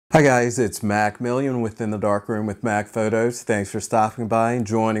Hi guys, it's Mack within the dark room with Mack Photos. Thanks for stopping by and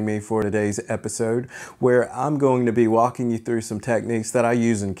joining me for today's episode, where I'm going to be walking you through some techniques that I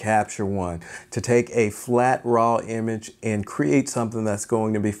use in Capture One to take a flat raw image and create something that's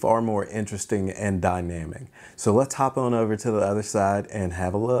going to be far more interesting and dynamic. So let's hop on over to the other side and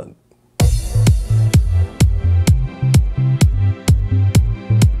have a look.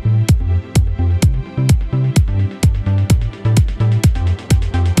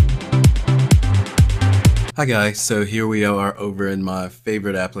 Hi guys, so here we are over in my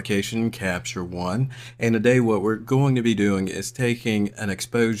favorite application, Capture One, and today what we're going to be doing is taking an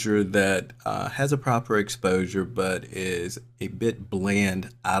exposure that has a proper exposure but is a bit bland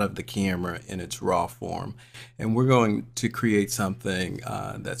out of the camera in its raw form, and we're going to create something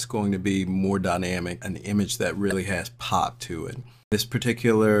that's going to be more dynamic, an image that really has pop to it. This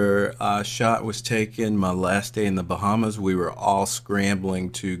particular shot was taken my last day in the Bahamas. We were all scrambling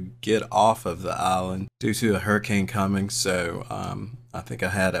to get off of the island due to a hurricane coming. So I think I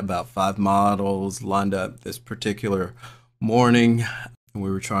had about 5 models lined up this particular morning.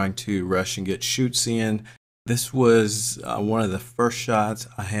 We were trying to rush and get shoots in. This was one of the first shots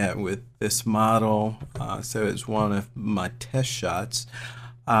I had with this model. So it's one of my test shots.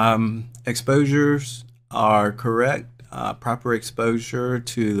 Exposures are correct. Proper exposure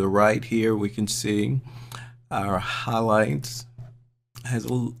to the right here, we can see our highlights has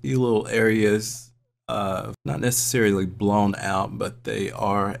a few little areas not necessarily blown out, but they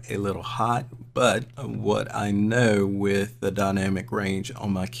are a little hot. But what I know with the dynamic range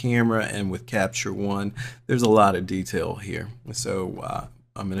on my camera and with Capture One, there's a lot of detail here. So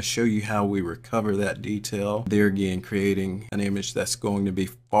I'm going to show you how we recover that detail. There again, creating an image that's going to be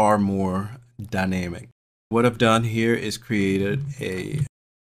far more dynamic. What I've done here is created a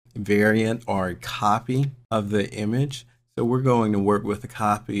variant or a copy of the image. So we're going to work with a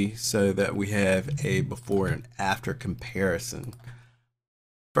copy so that we have a before and after comparison.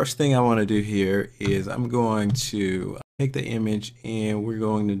 First thing I want to do here is I'm going to take the image and we're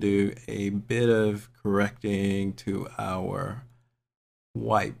going to do a bit of correcting to our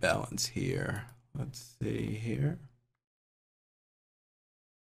white balance here. Let's see here.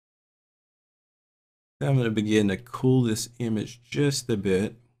 I'm going to begin to cool this image just a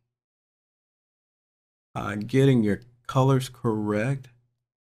bit. Getting your colors correct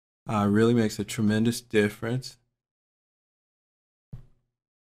really makes a tremendous difference.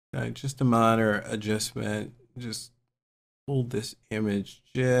 Just a minor adjustment. Just pull this image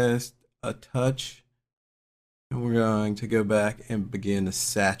just a touch. And we're going to go back and begin to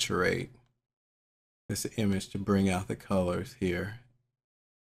saturate this image to bring out the colors here.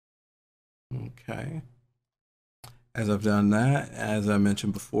 Okay. As I've done that, as I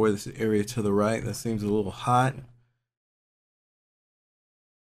mentioned before, this area to the right that seems a little hot.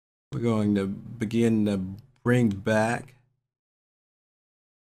 We're going to begin to bring back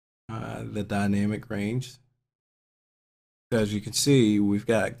the dynamic range. So as you can see, we've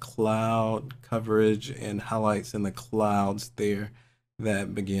got cloud coverage and highlights in the clouds there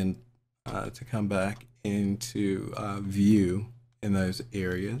that begin to come back into view in those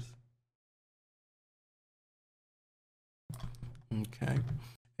areas. Okay.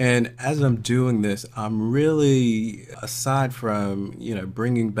 And as I'm doing this, I'm really, aside from,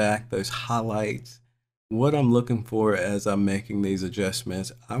 bringing back those highlights, what I'm looking for as I'm making these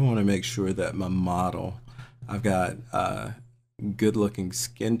adjustments, I want to make sure that my model, I've got good looking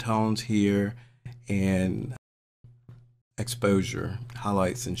skin tones here and exposure,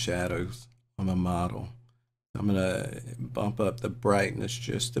 highlights and shadows on my model. I'm going to bump up the brightness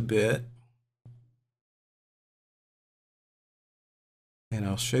just a bit. And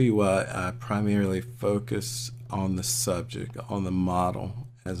I'll show you why I primarily focus on the subject, on the model,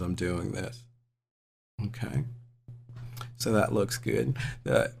 as I'm doing this. Okay, so that looks good.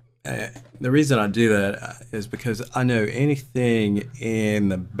 The reason I do that is because I know anything in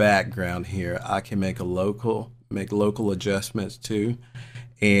the background here, I can make local adjustments to,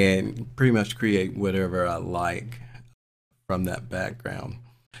 and pretty much create whatever I like from that background.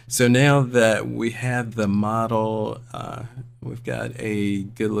 So now that we have the model, we've got a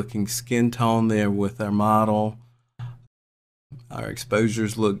good looking skin tone there with our model. Our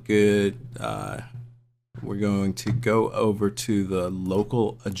exposures look good. We're going to go over to the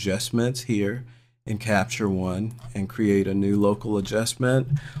local adjustments here in Capture One and create a new local adjustment.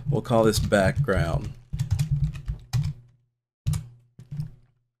 We'll call this background.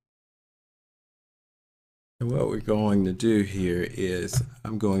 And what we're going to do here is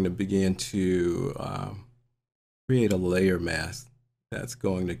I'm going to begin to create a layer mask that's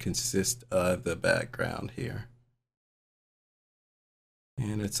going to consist of the background here.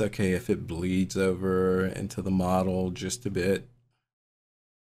 And it's okay if it bleeds over into the model just a bit.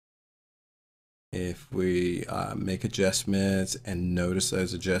 If we make adjustments and notice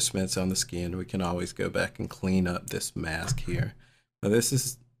those adjustments on the skin, we can always go back and clean up this mask here. Now this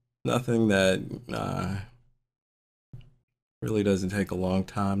is nothing that really doesn't take a long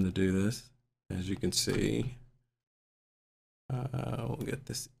time to do this. As you can see, we'll get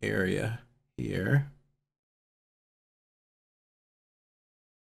this area here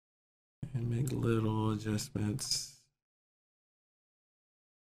and make little adjustments,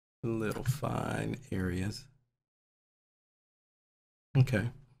 little fine areas. Okay,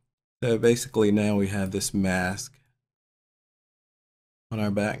 so basically now we have this mask on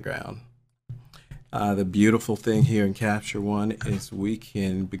our background. The beautiful thing here in Capture One is we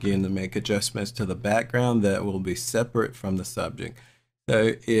can begin to make adjustments to the background that will be separate from the subject.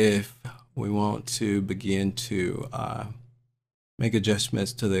 So if we want to begin to make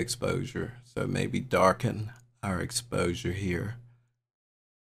adjustments to the exposure, so maybe darken our exposure here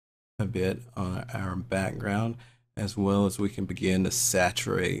a bit on our background, as well as we can begin to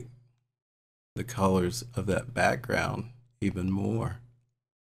saturate the colors of that background even more.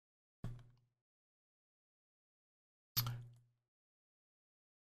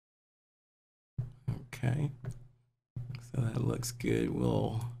 Okay, so that looks good.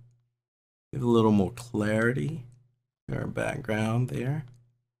 We'll give a little more clarity to our background there.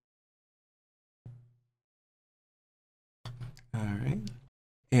 All right.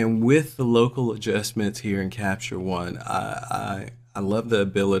 And with the local adjustments here in Capture One, I love the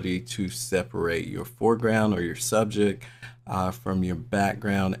ability to separate your foreground or your subject from your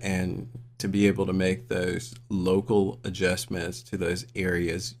background, and to be able to make those local adjustments to those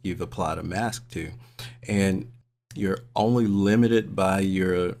areas you've applied a mask to. And you're only limited by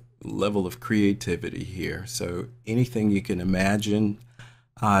your level of creativity here. So anything you can imagine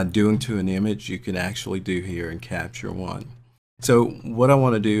doing to an image, you can actually do here in Capture One. So what I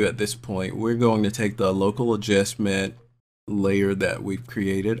want to do at this point, we're going to take the local adjustment layer that we've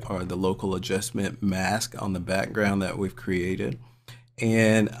created, or the local adjustment mask on the background that we've created,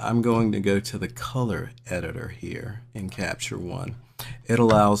 and I'm going to go to the color editor here in Capture One. It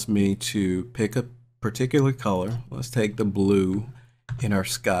allows me to pick a particular color. Let's take the blue in our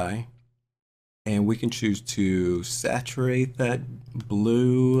sky, and we can choose to saturate that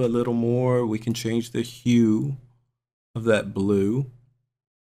blue a little more. We can change the hue of that blue.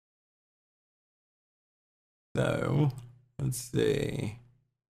 So let's see.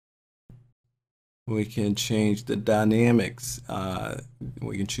 We can change the dynamics.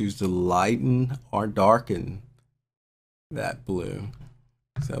 We can choose to lighten or darken that blue.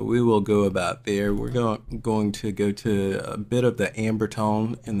 So we will go about there. We're going to go to a bit of the amber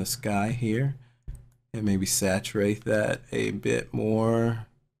tone in the sky here, and maybe saturate that a bit more.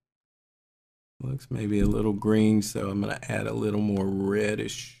 Looks maybe a little green, so I'm going to add a little more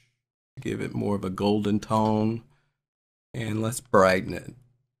reddish, give it more of a golden tone, and let's brighten it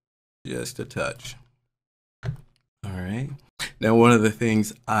just a touch. All right. Now, one of the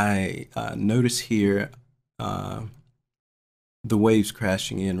things I notice here, the waves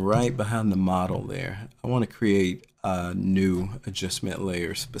crashing in right behind the model there. I want to create a new adjustment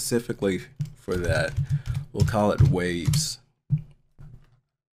layer specifically for that. We'll call it waves.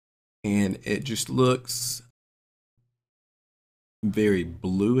 And it just looks very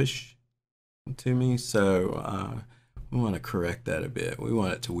bluish to me, so we want to correct that a bit. We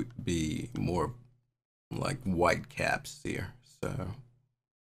want it to be more like white caps here. So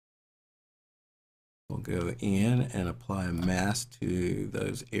we'll go in and apply a mask to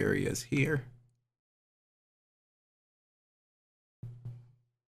those areas here.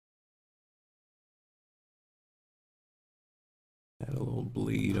 Add a little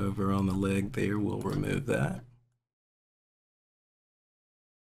bleed over on the leg there. We'll remove that.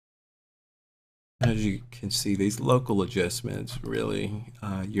 As you can see, these local adjustments really,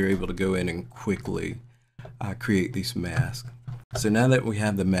 you're able to go in and quickly create these masks. So now that we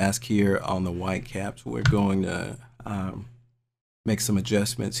have the mask here on the white caps, we're going to make some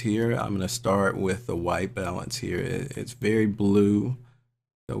adjustments here. I'm going to start with the white balance here. It's very blue.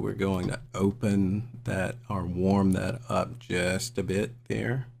 So we're going to open that or warm that up just a bit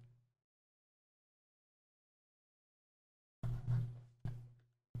there.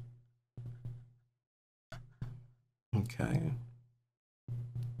 Okay.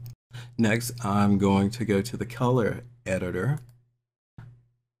 Next, I'm going to go to the color editor.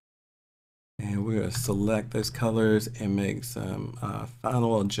 And we're going to select those colors and make some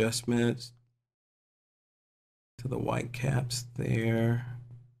final adjustments to the white caps there.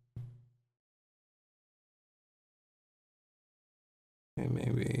 And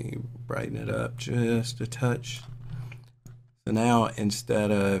maybe brighten it up just a touch. So now instead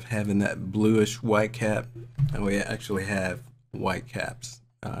of having that bluish white cap, we actually have white caps.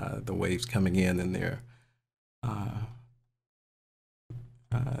 The waves coming in and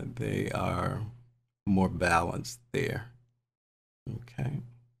they are more balanced there. Okay.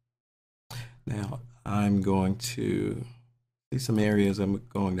 Now I'm going to see some areas I'm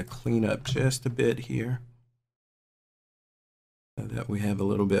going to clean up just a bit here, so that we have a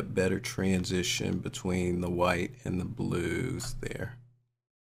little bit better transition between the white and the blues there.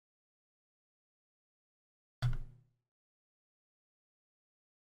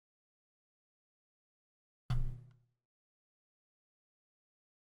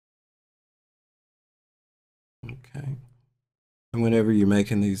 Okay. And whenever you're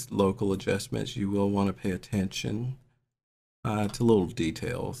making these local adjustments, you will want to pay attention to little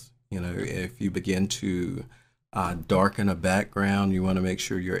details. You know, if you begin to darken a background, you want to make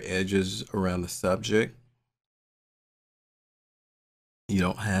sure your edges around the subject, you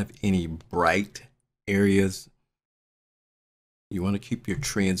don't have any bright areas. You want to keep your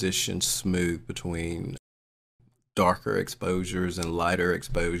transition smooth between darker exposures and lighter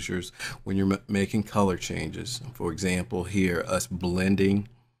exposures when you're making color changes. For example, here, us blending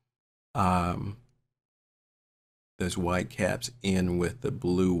those white caps in with the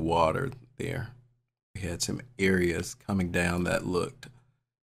blue water there. We had some areas coming down that looked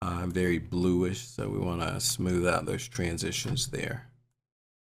very bluish, so we want to smooth out those transitions there.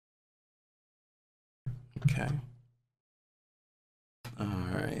 Okay. All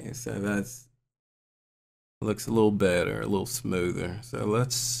right, so that's looks a little better, a little smoother. So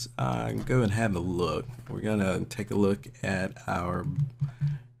let's go and have a look. We're gonna take a look at our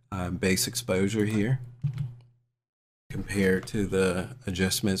base exposure here compared to the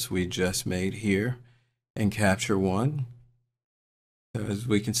adjustments we just made here in Capture One. So as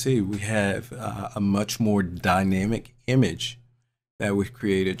we can see, we have a much more dynamic image that we've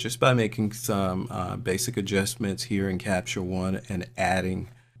created just by making some basic adjustments here in Capture One and adding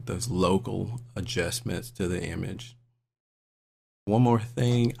those local adjustments to the image. One more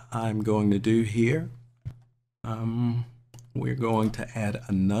thing I'm going to do here. We're going to add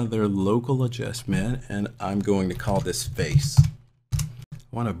another local adjustment, and I'm going to call this face. I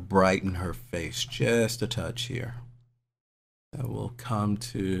want to brighten her face just a touch here. So we'll come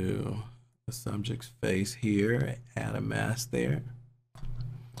to the subject's face here, add a mask there,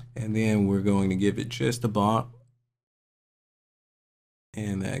 and then we're going to give it just a bump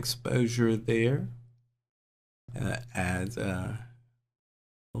and the exposure there, and that adds a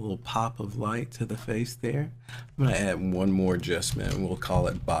little pop of light to the face there. I'm going to add one more adjustment, and we'll call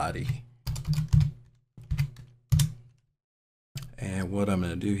it body. And what I'm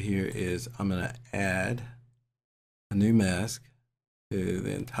going to do here is I'm going to add a new mask to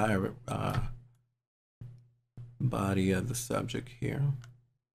the entire body of the subject here.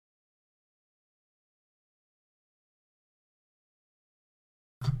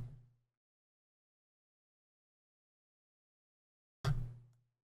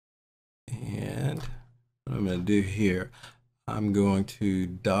 And what I'm going to do here, I'm going to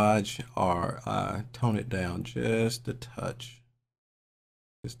dodge or tone it down just a touch,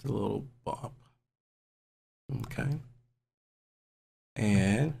 just a little bump. Okay.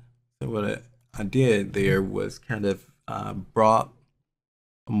 And so what I did there was kind of brought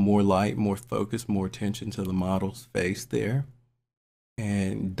more light, more focus, more attention to the model's face there,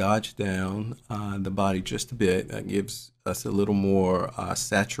 and dodge down the body just a bit. That gives us a little more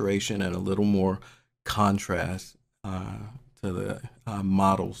saturation and a little more contrast to the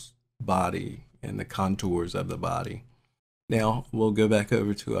model's body and the contours of the body. Now we'll go back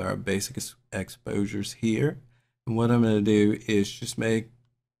over to our basic exposures here, and what I'm going to do is just make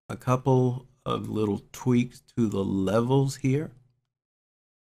a couple of little tweaks to the levels here.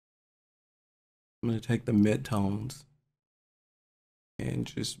 I'm going to take the midtones and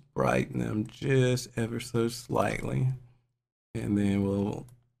just brighten them just ever so slightly. And then we'll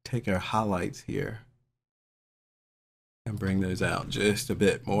take our highlights here and bring those out just a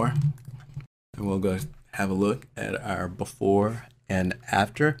bit more. And we'll go have a look at our before and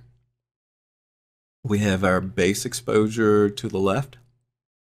after. We have our base exposure to the left,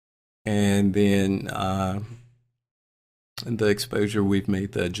 and then the exposure we've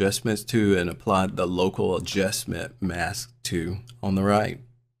made the adjustments to and applied the local adjustment mask to on the right.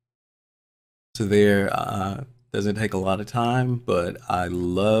 So there doesn't take a lot of time, but I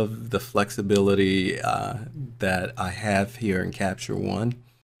love the flexibility that I have here in Capture One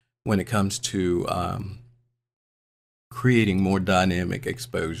when it comes to creating more dynamic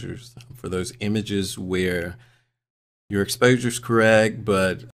exposures for those images where your exposure's correct,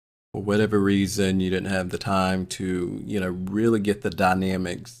 but for whatever reason you didn't have the time to, really get the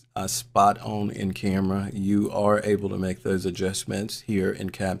dynamics spot on in camera, you are able to make those adjustments here in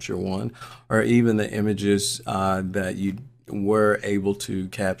Capture One, or even the images that you were able to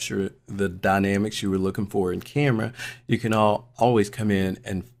capture the dynamics you were looking for in camera. You can always come in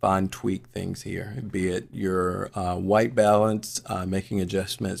and fine tweak things here, be it your white balance, making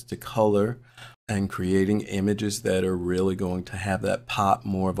adjustments to color, and creating images that are really going to have that pop,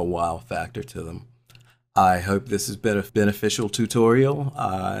 more of a wow factor to them. I hope this has been a beneficial tutorial.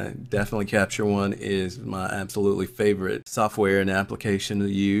 Definitely Capture One is my absolutely favorite software and application to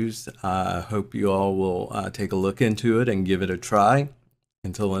use. I hope you all will take a look into it and give it a try.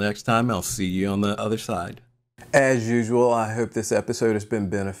 Until the next time, I'll see you on the other side. As usual, I hope this episode has been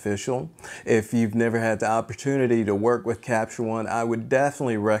beneficial. If you've never had the opportunity to work with Capture One, I would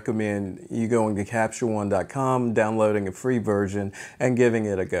definitely recommend you going to CaptureOne.com, downloading a free version, and giving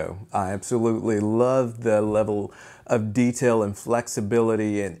it a go. I absolutely love the level of detail and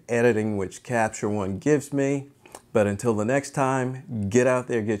flexibility in editing which Capture One gives me. But until the next time, get out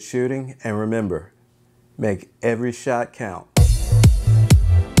there, get shooting, and remember, make every shot count.